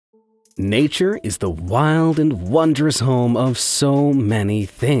Nature is the wild and wondrous home of so many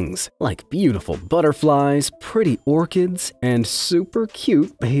things, like beautiful butterflies, pretty orchids, and super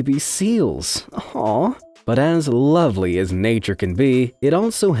cute baby seals. Aww. But as lovely as nature can be, it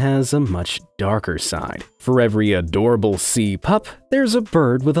also has a much darker side. For every adorable sea pup, there's a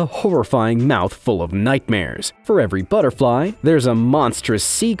bird with a horrifying mouth full of nightmares. For every butterfly, there's a monstrous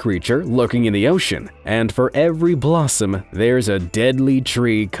sea creature lurking in the ocean. And for every blossom, there's a deadly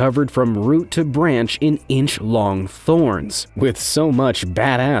tree covered from root to branch in inch-long thorns. With so much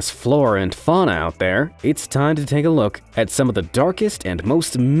badass flora and fauna out there, it's time to take a look at some of the darkest and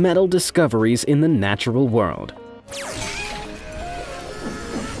most metal discoveries in the natural world.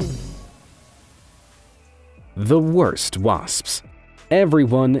 The worst wasps.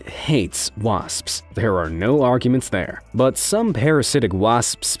 Everyone hates wasps. There are no arguments there. But some parasitic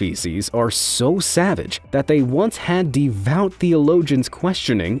wasp species are so savage that they once had devout theologians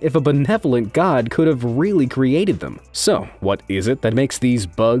questioning if a benevolent god could have really created them. So, what is it that makes these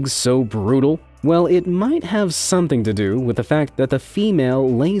bugs so brutal? Well, it might have something to do with the fact that the female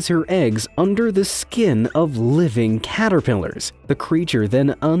lays her eggs under the skin of living caterpillars. The creature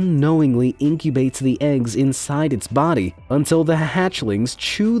then unknowingly incubates the eggs inside its body until the hatchlings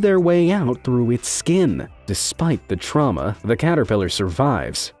chew their way out through its skin. Despite the trauma, the caterpillar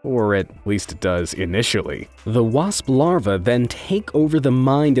survives, or at least it does initially. The wasp larvae then take over the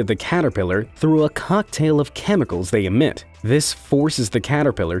mind of the caterpillar through a cocktail of chemicals they emit. This forces the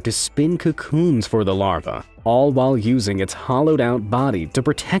caterpillar to spin cocoons for the larva, all while using its hollowed-out body to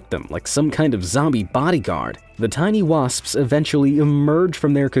protect them like some kind of zombie bodyguard. The tiny wasps eventually emerge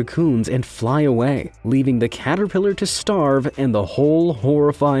from their cocoons and fly away, leaving the caterpillar to starve, and the whole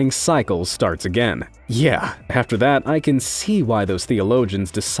horrifying cycle starts again. Yeah, after that, I can see why those theologians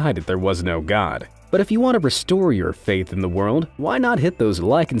decided there was no God. But if you want to restore your faith in the world, why not hit those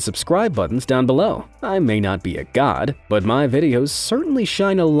like and subscribe buttons down below? I may not be a god, but my videos certainly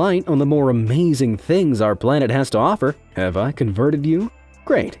shine a light on the more amazing things our planet has to offer. Have I converted you?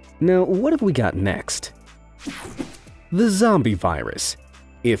 Great. Now, what have we got next? The zombie virus.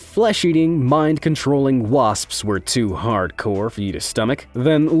 If flesh-eating, mind-controlling wasps were too hardcore for you to stomach,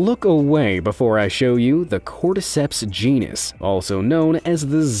 then look away before I show you the Cordyceps genus, also known as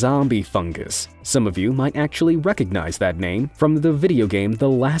the zombie fungus. Some of you might actually recognize that name from the video game The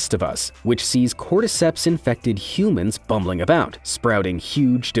Last of Us, which sees Cordyceps-infected humans bumbling about, sprouting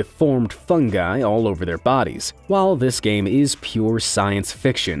huge, deformed fungi all over their bodies. While this game is pure science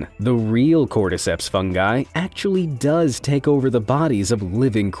fiction, the real Cordyceps fungi actually does take over the bodies of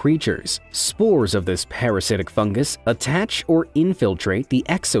living creatures. Spores of this parasitic fungus attach or infiltrate the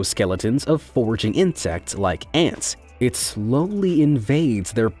exoskeletons of foraging insects like ants. It slowly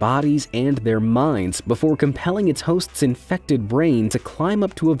invades their bodies and their minds before compelling its host's infected brain to climb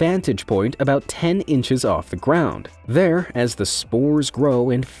up to a vantage point about 10 inches off the ground. There, as the spores grow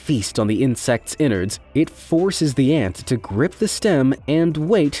and feast on the insect's innards, it forces the ant to grip the stem and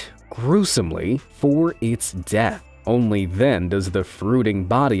wait, gruesomely, for its death. Only then does the fruiting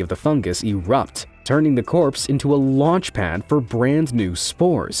body of the fungus erupt, turning the corpse into a launch pad for brand new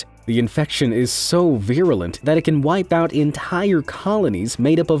spores. The infection is so virulent that it can wipe out entire colonies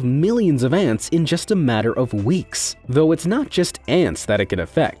made up of millions of ants in just a matter of weeks. Though it's not just ants that it can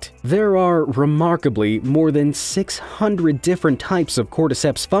affect. There are, remarkably, more than 600 different types of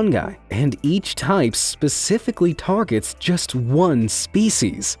Cordyceps fungi, and each type specifically targets just one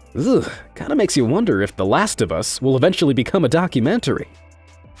species. Ugh, kinda makes you wonder if The Last of Us will eventually become a documentary.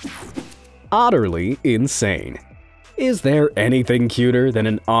 Utterly insane. Is there anything cuter than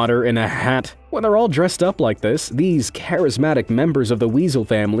an otter in a hat? When they're all dressed up like this, these charismatic members of the weasel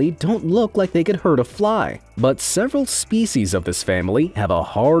family don't look like they could hurt a fly. But several species of this family have a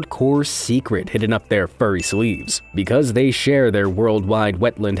hardcore secret hidden up their furry sleeves. Because they share their worldwide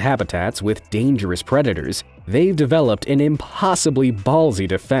wetland habitats with dangerous predators, they've developed an impossibly ballsy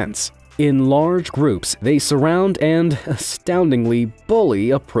defense. In large groups, they surround and, astoundingly,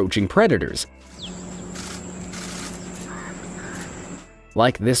 bully approaching predators.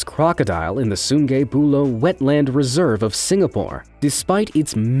 Like this crocodile in the Sungai Buloh Wetland Reserve of Singapore. Despite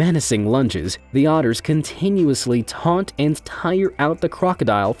its menacing lunges, the otters continuously taunt and tire out the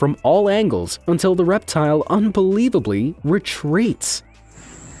crocodile from all angles until the reptile unbelievably retreats.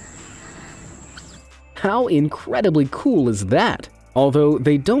 How incredibly cool is that? Although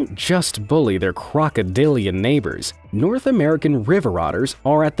they don't just bully their crocodilian neighbors, North American river otters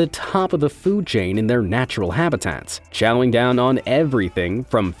are at the top of the food chain in their natural habitats, chowing down on everything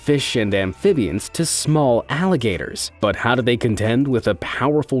from fish and amphibians to small alligators. But how do they contend with the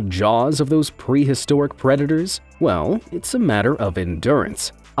powerful jaws of those prehistoric predators? Well, it's a matter of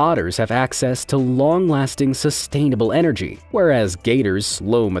endurance. otters have access to long-lasting, sustainable energy, whereas gators'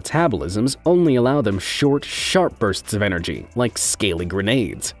 slow metabolisms only allow them short, sharp bursts of energy, like scaly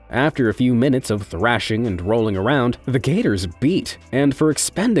grenades. After a few minutes of thrashing and rolling around, the gators beat, and for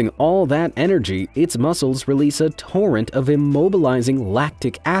expending all that energy, its muscles release a torrent of immobilizing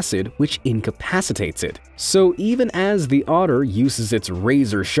lactic acid which incapacitates it. So even as the otter uses its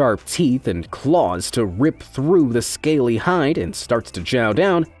razor-sharp teeth and claws to rip through the scaly hide and starts to chow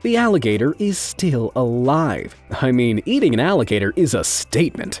down, the alligator is still alive. I mean, eating an alligator is a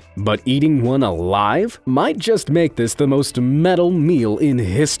statement, but eating one alive might just make this the most metal meal in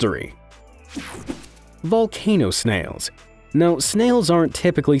history. Volcano snails. Now, snails aren't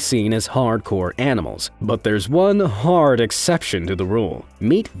typically seen as hardcore animals, but there's one hard exception to the rule.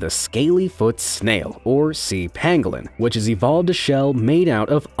 Meet the scaly-foot snail, or sea pangolin, which has evolved a shell made out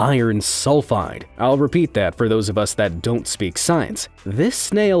of iron sulfide. I'll repeat that for those of us that don't speak science. This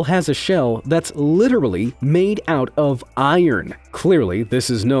snail has a shell that's literally made out of iron. Clearly, this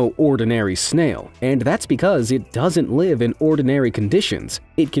is no ordinary snail, and that's because it doesn't live in ordinary conditions.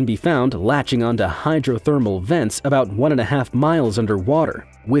 It can be found latching onto hydrothermal vents about 1.5 miles underwater,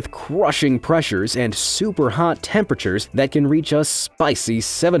 with crushing pressures and super hot temperatures that can reach a spicy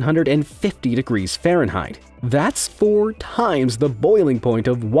 750 degrees Fahrenheit. That's 4 times the boiling point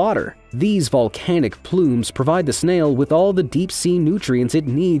of water. These volcanic plumes provide the snail with all the deep-sea nutrients it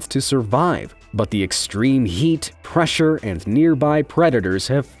needs to survive. But the extreme heat, pressure, and nearby predators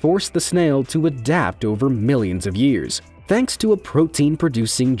have forced the snail to adapt over millions of years. Thanks to a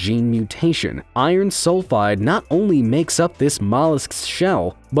protein-producing gene mutation, iron sulfide not only makes up this mollusk's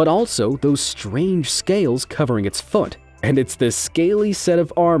shell, but also those strange scales covering its foot. And it's this scaly set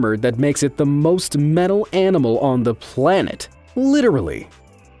of armor that makes it the most metal animal on the planet. Literally.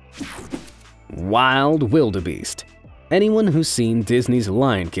 Wild wildebeest. Anyone who's seen Disney's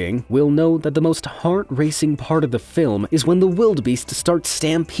Lion King will know that the most heart-racing part of the film is when the wildebeest starts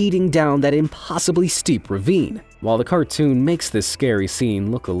stampeding down that impossibly steep ravine. While the cartoon makes this scary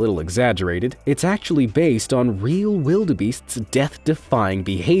scene look a little exaggerated, it's actually based on real wildebeest's death-defying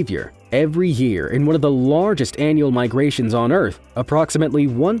behavior. Every year, in one of the largest annual migrations on Earth, approximately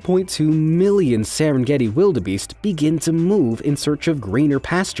 1.2 million Serengeti wildebeest begin to move in search of greener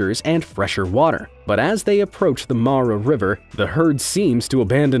pastures and fresher water. But as they approach the Mara River, the herd seems to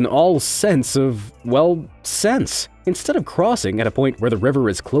abandon all sense of, well, sense. Instead of crossing at a point where the river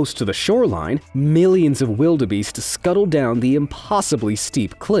is close to the shoreline, millions of wildebeest scuttle down the impossibly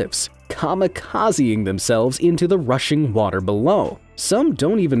steep cliffs, kamikazing themselves into the rushing water below. Some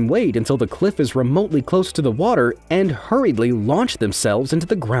don't even wait until the cliff is remotely close to the water and hurriedly launch themselves into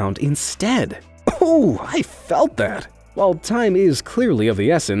the ground instead. Oh, I felt that! While time is clearly of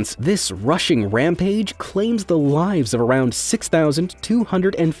the essence, this rushing rampage claims the lives of around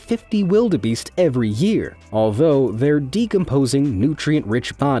 6,250 wildebeest every year, although their decomposing,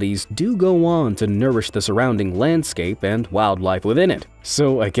 nutrient-rich bodies do go on to nourish the surrounding landscape and wildlife within it.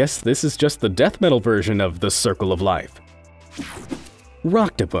 So I guess this is just the death metal version of the circle of life.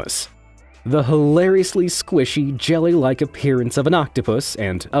 Rocktopus. The hilariously squishy, jelly-like appearance of an octopus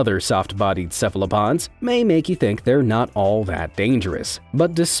and other soft-bodied cephalopods may make you think they're not all that dangerous.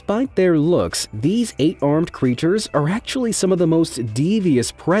 But despite their looks, these 8-armed creatures are actually some of the most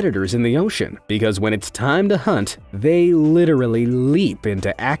devious predators in the ocean, because when it's time to hunt, they literally leap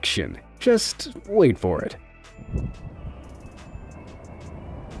into action. Just wait for it.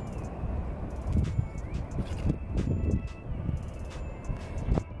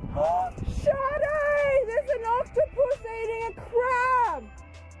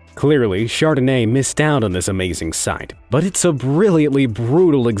 Clearly, Chardonnay missed out on this amazing sight, but it's a brilliantly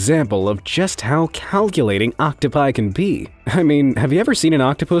brutal example of just how calculating octopi can be. I mean, have you ever seen an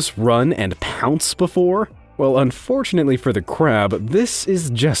octopus run and pounce before? Well, unfortunately for the crab, this is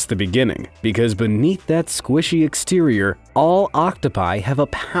just the beginning, because beneath that squishy exterior, all octopi have a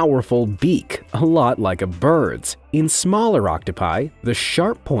powerful beak, a lot like a bird's. In smaller octopi, the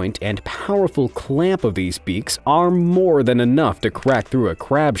sharp point and powerful clamp of these beaks are more than enough to crack through a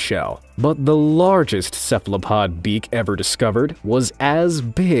crab shell. But the largest cephalopod beak ever discovered was as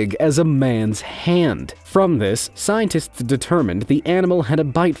big as a man's hand. From this, scientists determined the animal had a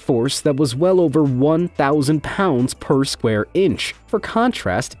bite force that was well over 1,000 pounds per square inch. For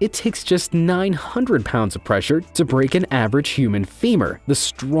contrast, it takes just 900 pounds of pressure to break an average human femur, the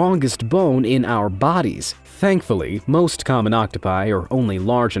strongest bone in our bodies. Thankfully, most common octopi are only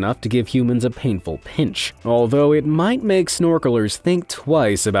large enough to give humans a painful pinch, although it might make snorkelers think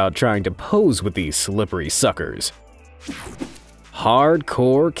twice about trying to pose with these slippery suckers.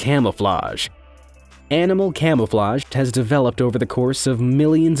 Hardcore camouflage. animal camouflage has developed over the course of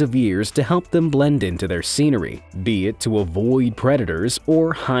millions of years to help them blend into their scenery, be it to avoid predators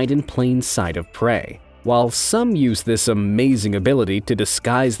or hide in plain sight of prey. While some use this amazing ability to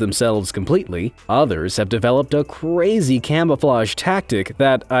disguise themselves completely, others have developed a crazy camouflage tactic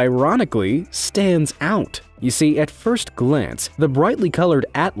that, ironically, stands out. You see, at first glance, the brightly colored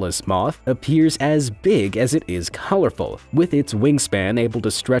Atlas moth appears as big as it is colorful. With its wingspan able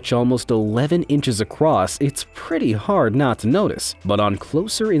to stretch almost 11 inches across, it's pretty hard not to notice. But on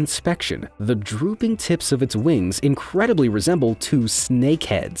closer inspection, the drooping tips of its wings incredibly resemble two snake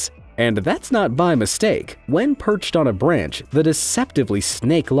heads. And that's not by mistake. When perched on a branch, the deceptively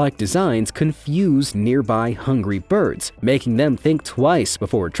snake-like designs confuse nearby hungry birds, making them think twice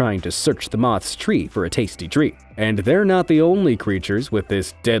before trying to search the moth's tree for a tasty treat. And they're not the only creatures with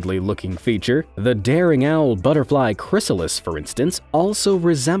this deadly-looking feature. The daring owl butterfly chrysalis, for instance, also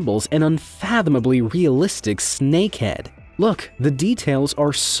resembles an unfathomably realistic snakehead. Look, the details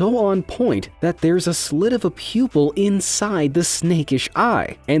are so on point that there's a slit of a pupil inside the snakish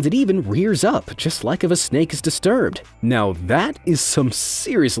eye, and it even rears up just like if a snake is disturbed. Now that is some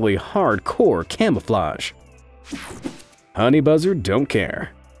seriously hardcore camouflage. Honey buzzard don't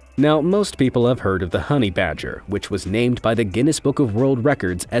care. Now, most people have heard of the honey badger, which was named by the Guinness Book of World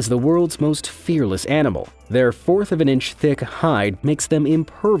Records as the world's most fearless animal. Their fourth of an inch thick hide makes them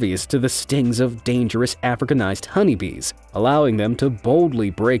impervious to the stings of dangerous Africanized honeybees, allowing them to boldly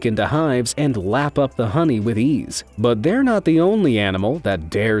break into hives and lap up the honey with ease. But they're not the only animal that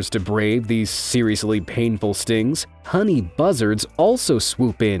dares to brave these seriously painful stings. Honey buzzards also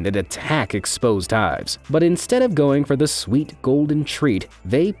swoop in and attack exposed hives, but instead of going for the sweet golden treat,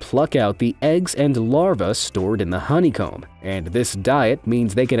 they pluck out the eggs and larvae stored in the honeycomb, and this diet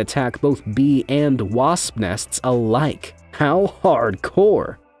means they can attack both bee and wasp nests alike. How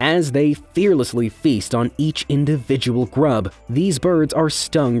hardcore! As they fearlessly feast on each individual grub, these birds are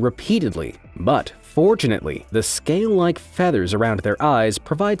stung repeatedly, but fortunately, the scale-like feathers around their eyes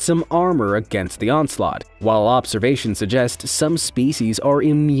provide some armor against the onslaught, while observations suggest some species are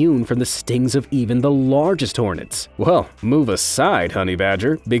immune from the stings of even the largest hornets. Well, move aside, honey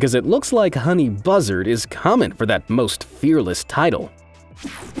badger, because it looks like honey buzzard is coming for that most fearless title.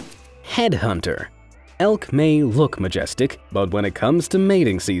 Headhunter. Elk may look majestic, but when it comes to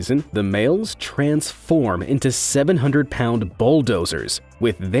mating season, the males transform into 700-pound bulldozers,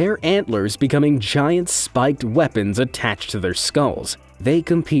 with their antlers becoming giant spiked weapons attached to their skulls. They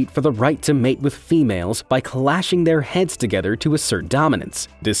compete for the right to mate with females by clashing their heads together to assert dominance.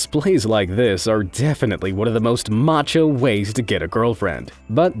 Displays like this are definitely one of the most macho ways to get a girlfriend,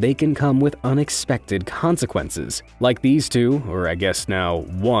 but they can come with unexpected consequences, like these two, or I guess now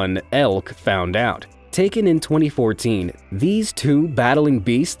one, elk found out. Taken in 2014, these two battling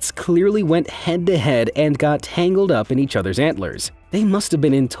beasts clearly went head-to-head and got tangled up in each other's antlers. They must have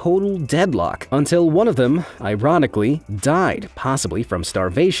been in total deadlock until one of them, ironically, died, possibly from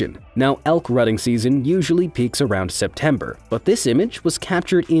starvation. Now, elk rutting season usually peaks around September, but this image was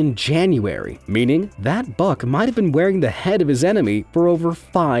captured in January, meaning that buck might have been wearing the head of his enemy for over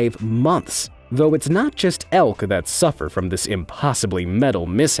 5 months. Though it's not just elk that suffer from this impossibly metal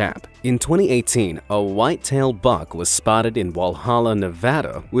mishap. In 2018, a white-tailed buck was spotted in Walhalla,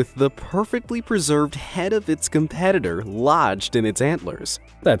 Nevada, with the perfectly preserved head of its competitor lodged in its antlers.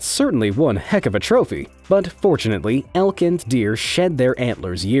 That's certainly one heck of a trophy, but fortunately, elk and deer shed their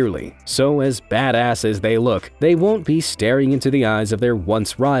antlers yearly, so as badass as they look, they won't be staring into the eyes of their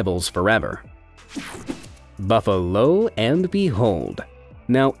once rivals forever. Buffalo and behold.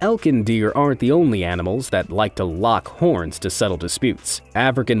 Now, elk and deer aren't the only animals that like to lock horns to settle disputes.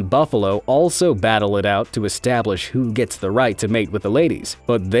 African buffalo also battle it out to establish who gets the right to mate with the ladies,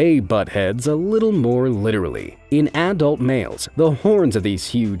 but they butt heads a little more literally. In adult males, the horns of these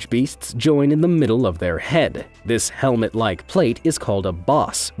huge beasts join in the middle of their head. This helmet-like plate is called a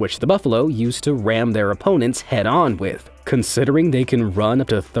boss, which the buffalo use to ram their opponents head-on with. Considering they can run up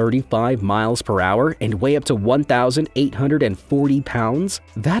to 35 miles per hour and weigh up to 1,840 pounds,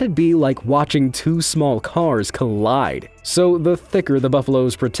 that'd be like watching two small cars collide. So the thicker the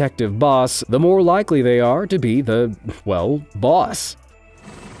buffalo's protective boss, the more likely they are to be the, well, boss.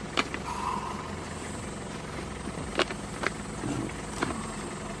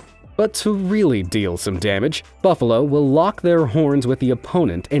 But to really deal some damage, buffalo will lock their horns with the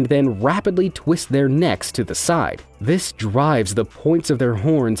opponent and then rapidly twist their necks to the side. This drives the points of their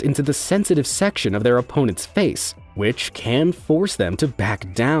horns into the sensitive section of their opponent's face, which can force them to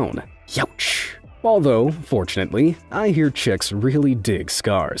back down. Youch! Although, fortunately, I hear chicks really dig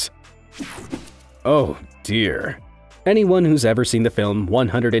scars. Oh dear. Anyone who's ever seen the film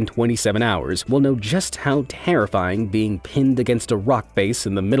 127 Hours will know just how terrifying being pinned against a rock face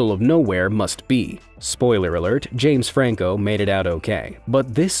in the middle of nowhere must be. Spoiler alert, James Franco made it out okay,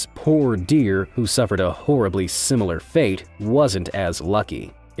 but this poor deer who suffered a horribly similar fate wasn't as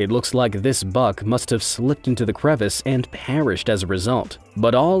lucky. It looks like this buck must have slipped into the crevice and perished as a result,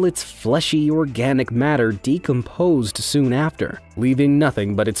 but all its fleshy organic matter decomposed soon after, leaving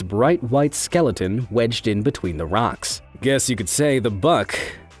nothing but its bright white skeleton wedged in between the rocks. Guess you could say the buck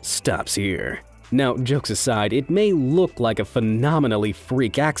stops here. Now, jokes aside, it may look like a phenomenally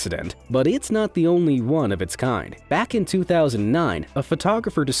freak accident, but it's not the only one of its kind. Back in 2009, a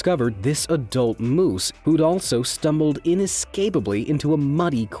photographer discovered this adult moose who'd also stumbled inescapably into a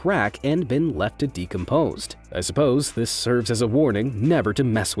muddy crack and been left to decompose. I suppose this serves as a warning never to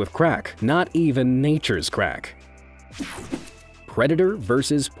mess with crack, not even nature's crack. Predator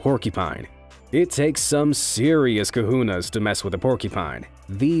versus porcupine. It takes some serious kahunas to mess with a porcupine.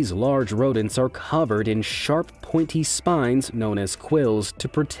 These large rodents are covered in sharp, pointy spines known as quills to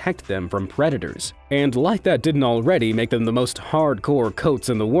protect them from predators. And like that didn't already make them the most hardcore coats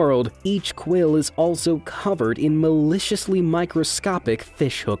in the world, each quill is also covered in maliciously microscopic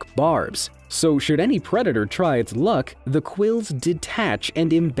fishhook barbs. So should any predator try its luck, the quills detach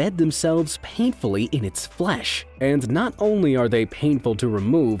and embed themselves painfully in its flesh. And not only are they painful to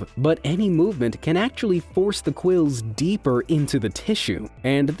remove, but any movement can actually force the quills deeper into the tissue.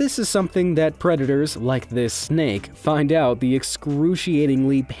 And this is something that predators like this snake find out the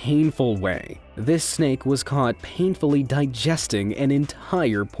excruciatingly painful way. This snake was caught painfully digesting an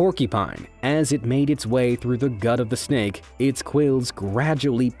entire porcupine. As it made its way through the gut of the snake, its quills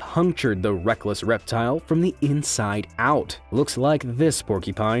gradually punctured the reckless reptile from the inside out. Looks like this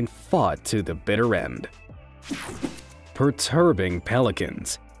porcupine fought to the bitter end. Perturbing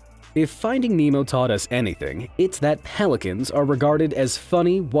pelicans. If Finding Nemo taught us anything, it's that pelicans are regarded as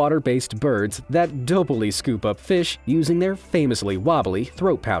funny, water-based birds that dopily scoop up fish using their famously wobbly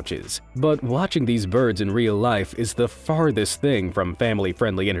throat pouches. But watching these birds in real life is the farthest thing from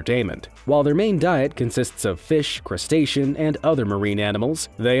family-friendly entertainment. While their main diet consists of fish, crustacean, and other marine animals,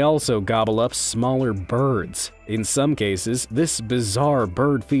 they also gobble up smaller birds. In some cases, this bizarre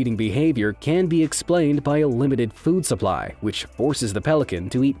bird-feeding behavior can be explained by a limited food supply, which forces the pelican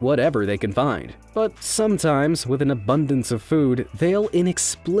to eat whatever they can find. But sometimes, with an abundance of food, they'll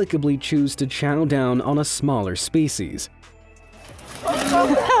inexplicably choose to chow down on a smaller species.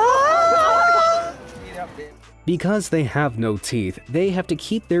 Because they have no teeth, they have to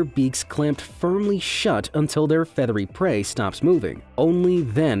keep their beaks clamped firmly shut until their feathery prey stops moving. Only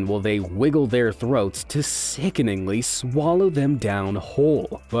then will they wiggle their throats to sickeningly swallow them down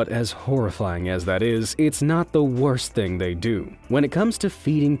whole. But as horrifying as that is, it's not the worst thing they do. When it comes to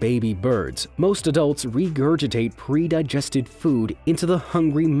feeding baby birds, most adults regurgitate pre-digested food into the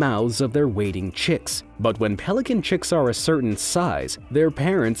hungry mouths of their waiting chicks. But when pelican chicks are a certain size, their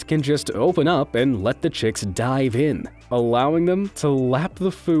parents can just open up and let the chicks dive in, allowing them to lap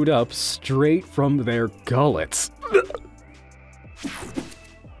the food up straight from their gullets.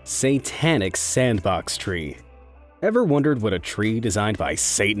 Satanic sandbox tree. Ever wondered what a tree designed by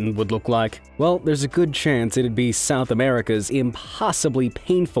Satan would look like? Well, there's a good chance it'd be South America's impossibly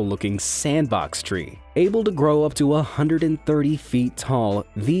painful-looking sandbox tree. Able to grow up to 130 feet tall,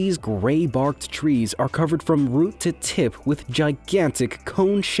 these gray-barked trees are covered from root to tip with gigantic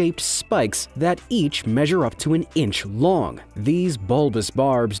cone-shaped spikes that each measure up to an inch long. These bulbous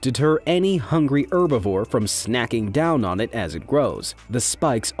barbs deter any hungry herbivore from snacking down on it as it grows. The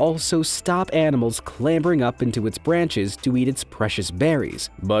spikes also stop animals clambering up into its branches to eat its precious berries.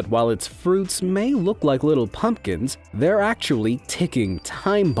 But while its fruits may look like little pumpkins, they're actually ticking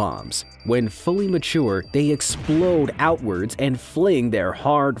time bombs. When fully mature, they explode outwards and fling their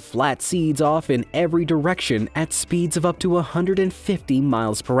hard, flat seeds off in every direction at speeds of up to 150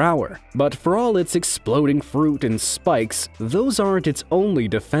 miles per hour. But for all its exploding fruit and spikes, those aren't its only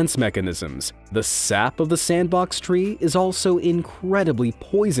defense mechanisms. The sap of the sandbox tree is also incredibly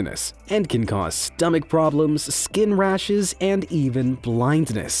poisonous and can cause stomach problems, skin rashes, and even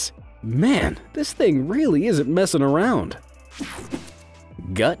blindness. Man, this thing really isn't messing around.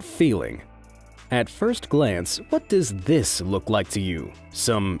 Gut feeling. At first glance, what does this look like to you?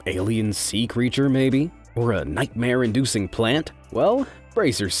 Some alien sea creature, maybe? Or a nightmare-inducing plant? Well,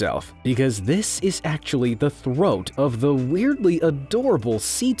 brace yourself, because this is actually the throat of the weirdly adorable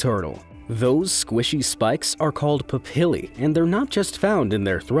sea turtle. Those squishy spikes are called papillae, and they're not just found in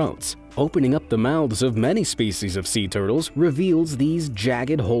their throats. Opening up the mouths of many species of sea turtles reveals these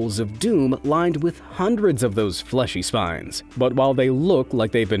jagged holes of doom lined with hundreds of those fleshy spines. But while they look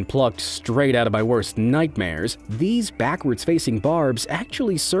like they've been plucked straight out of my worst nightmares, these backwards-facing barbs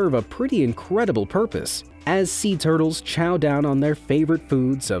actually serve a pretty incredible purpose. As sea turtles chow down on their favorite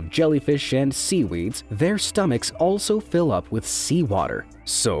foods of jellyfish and seaweeds, their stomachs also fill up with seawater.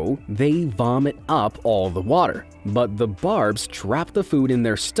 So they vomit up all the water. But the barbs trap the food in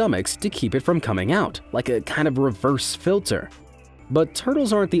their stomachs to keep it from coming out, like a kind of reverse filter. But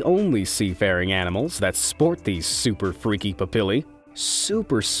turtles aren't the only seafaring animals that sport these super freaky papillae.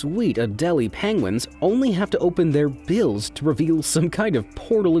 Super sweet Adelie penguins only have to open their bills to reveal some kind of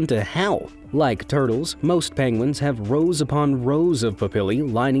portal into hell. Like turtles, most penguins have rows upon rows of papillae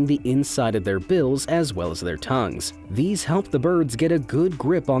lining the inside of their bills as well as their tongues. These help the birds get a good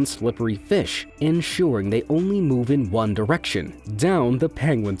grip on slippery fish, ensuring they only move in one direction, down the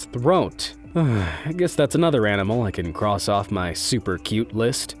penguin's throat. I guess that's another animal I can cross off my super cute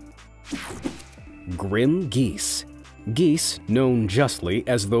list. Grim geese. Geese, known justly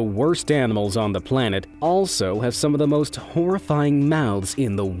as the worst animals on the planet, also have some of the most horrifying mouths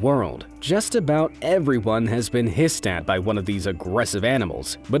in the world. Just about everyone has been hissed at by one of these aggressive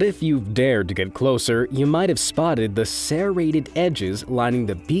animals, but if you've dared to get closer, you might have spotted the serrated edges lining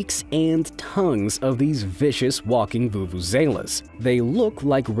the beaks and tongues of these vicious walking vuvuzelas. They look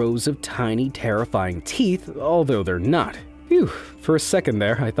like rows of tiny, terrifying teeth, although they're not. Phew, for a second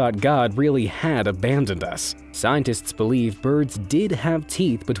there, I thought God really had abandoned us. Scientists believe birds did have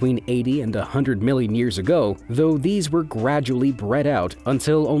teeth between 80 and 100 million years ago, though these were gradually bred out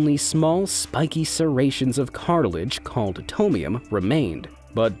until only small, spiky serrations of cartilage called tomium remained.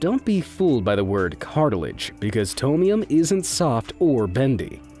 But don't be fooled by the word cartilage, because tomium isn't soft or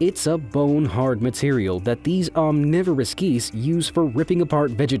bendy. It's a bone-hard material that these omnivorous geese use for ripping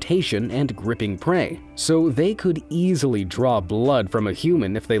apart vegetation and gripping prey, so they could easily draw blood from a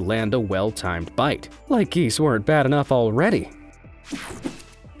human if they land a well-timed bite. Like geese weren't bad enough already.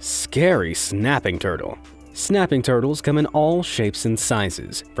 Scary snapping turtle. Snapping turtles come in all shapes and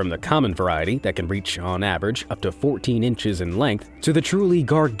sizes, from the common variety that can reach, on average, up to 14 inches in length, to the truly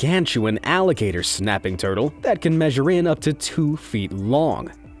gargantuan alligator snapping turtle that can measure in up to 2 feet long.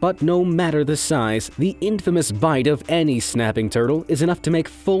 But no matter the size, the infamous bite of any snapping turtle is enough to make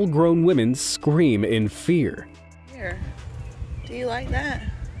full-grown women scream in fear. Here, do you like that?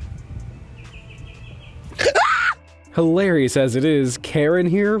 Hilarious as it is, Karen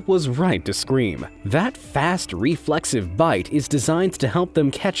here was right to scream. That fast, reflexive bite is designed to help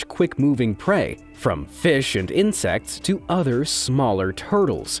them catch quick-moving prey, from fish and insects to other smaller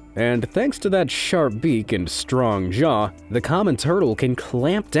turtles. And thanks to that sharp beak and strong jaw, the common turtle can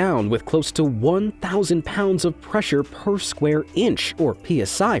clamp down with close to 1,000 pounds of pressure per square inch, or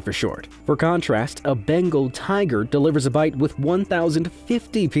PSI for short. For contrast, a Bengal tiger delivers a bite with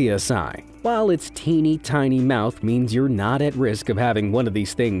 1,050 PSI. While its teeny tiny mouth means you're not at risk of having one of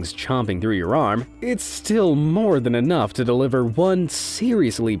these things chomping through your arm, it's still more than enough to deliver one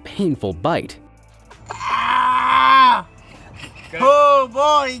seriously painful bite. Ah! Oh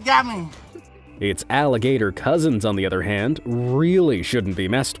boy, he got me! Its alligator cousins, on the other hand, really shouldn't be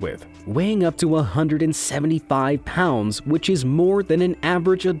messed with, weighing up to 175 pounds, which is more than an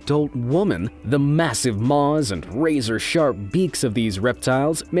average adult woman. The massive maws and razor-sharp beaks of these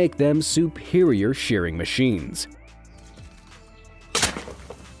reptiles make them superior shearing machines.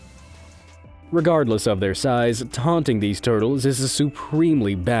 Regardless of their size, taunting these turtles is a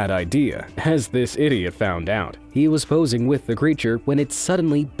supremely bad idea, as this idiot found out. He was posing with the creature when it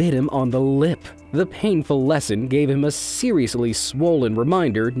suddenly bit him on the lip. The painful lesson gave him a seriously swollen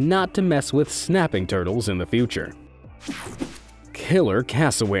reminder not to mess with snapping turtles in the future. Killer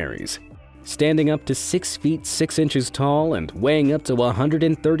cassowaries. Standing up to 6 feet 6 inches tall and weighing up to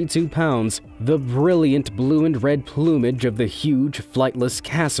 132 pounds, the brilliant blue and red plumage of the huge flightless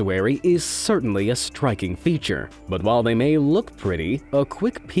cassowary is certainly a striking feature. But while they may look pretty, a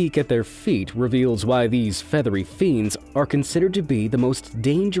quick peek at their feet reveals why these feathery fiends are considered to be the most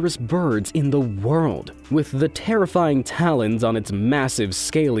dangerous birds in the world. With the terrifying talons on its massive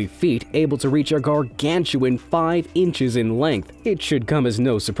scaly feet able to reach a gargantuan 5 inches in length, it should come as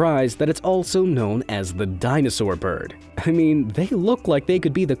no surprise that it's also known as the dinosaur bird. I mean, they look like they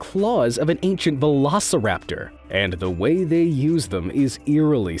could be the claws of an ancient velociraptor, and the way they use them is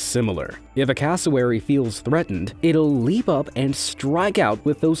eerily similar. If a cassowary feels threatened, it'll leap up and strike out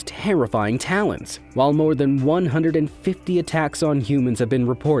with those terrifying talons. While more than 150 attacks on humans have been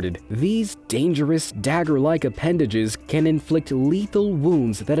reported, these dangerous dagger-like appendages can inflict lethal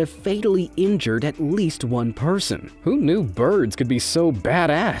wounds that have fatally injured at least one person. Who knew birds could be so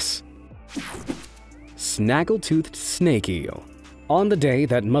badass? Snaggle-toothed snake eel. On the day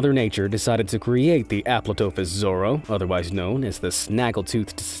that Mother Nature decided to create the Aplotophis zoro, otherwise known as the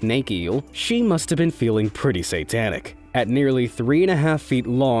snaggle-toothed snake eel, she must have been feeling pretty satanic. At nearly 3.5 feet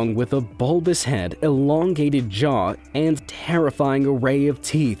long with a bulbous head, elongated jaw, and terrifying array of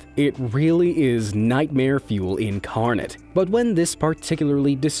teeth, it really is nightmare fuel incarnate. But when this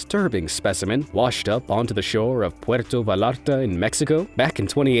particularly disturbing specimen washed up onto the shore of Puerto Vallarta in Mexico back in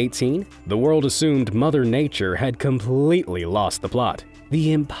 2018, the world assumed Mother Nature had completely lost the plot.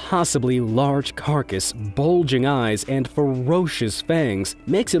 The impossibly large carcass, bulging eyes, and ferocious fangs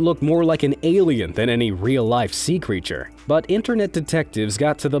makes it look more like an alien than any real-life sea creature. But internet detectives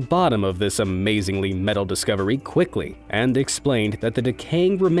got to the bottom of this amazingly metal discovery quickly and explained that the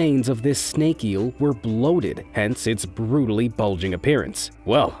decaying remains of this snake eel were bloated, hence its brutally bulging appearance.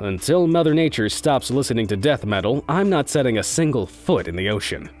 Well, until Mother Nature stops listening to death metal, I'm not setting a single foot in the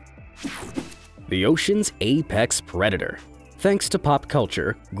ocean. The ocean's apex predator. Thanks to pop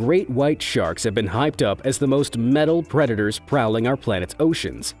culture, great white sharks have been hyped up as the most metal predators prowling our planet's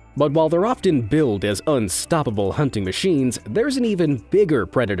oceans. But while they're often billed as unstoppable hunting machines, there's an even bigger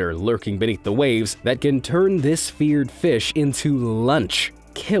predator lurking beneath the waves that can turn this feared fish into lunch.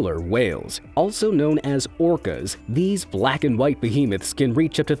 Killer whales. Also known as orcas, these black and white behemoths can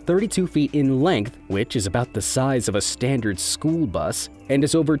reach up to 32 feet in length, which is about the size of a standard school bus, and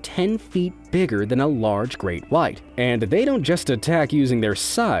is over 10 feet bigger than a large great white. And they don't just attack using their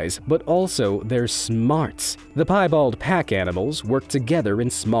size, but also their smarts. The piebald pack animals work together in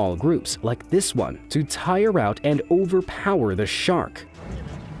small groups, like this one, to tire out and overpower the shark.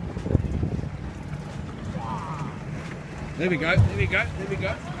 There we go, there we go, there we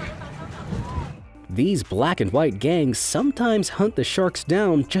go. These black and white gangs sometimes hunt the sharks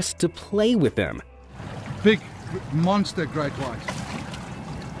down just to play with them. Big monster great white.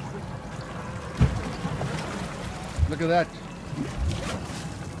 Look at that.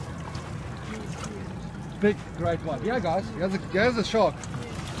 Big great white. Yeah guys, here's a shark.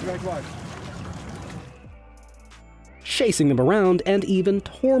 Great white. Chasing them around and even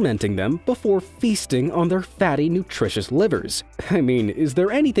tormenting them before feasting on their fatty, nutritious livers. I mean, is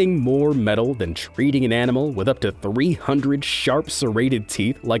there anything more metal than treating an animal with up to 300 sharp serrated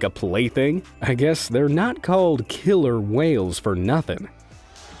teeth like a plaything? I guess they're not called killer whales for nothing.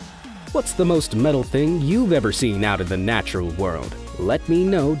 What's the most metal thing you've ever seen out in the natural world? Let me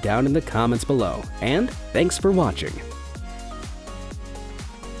know down in the comments below. And thanks for watching.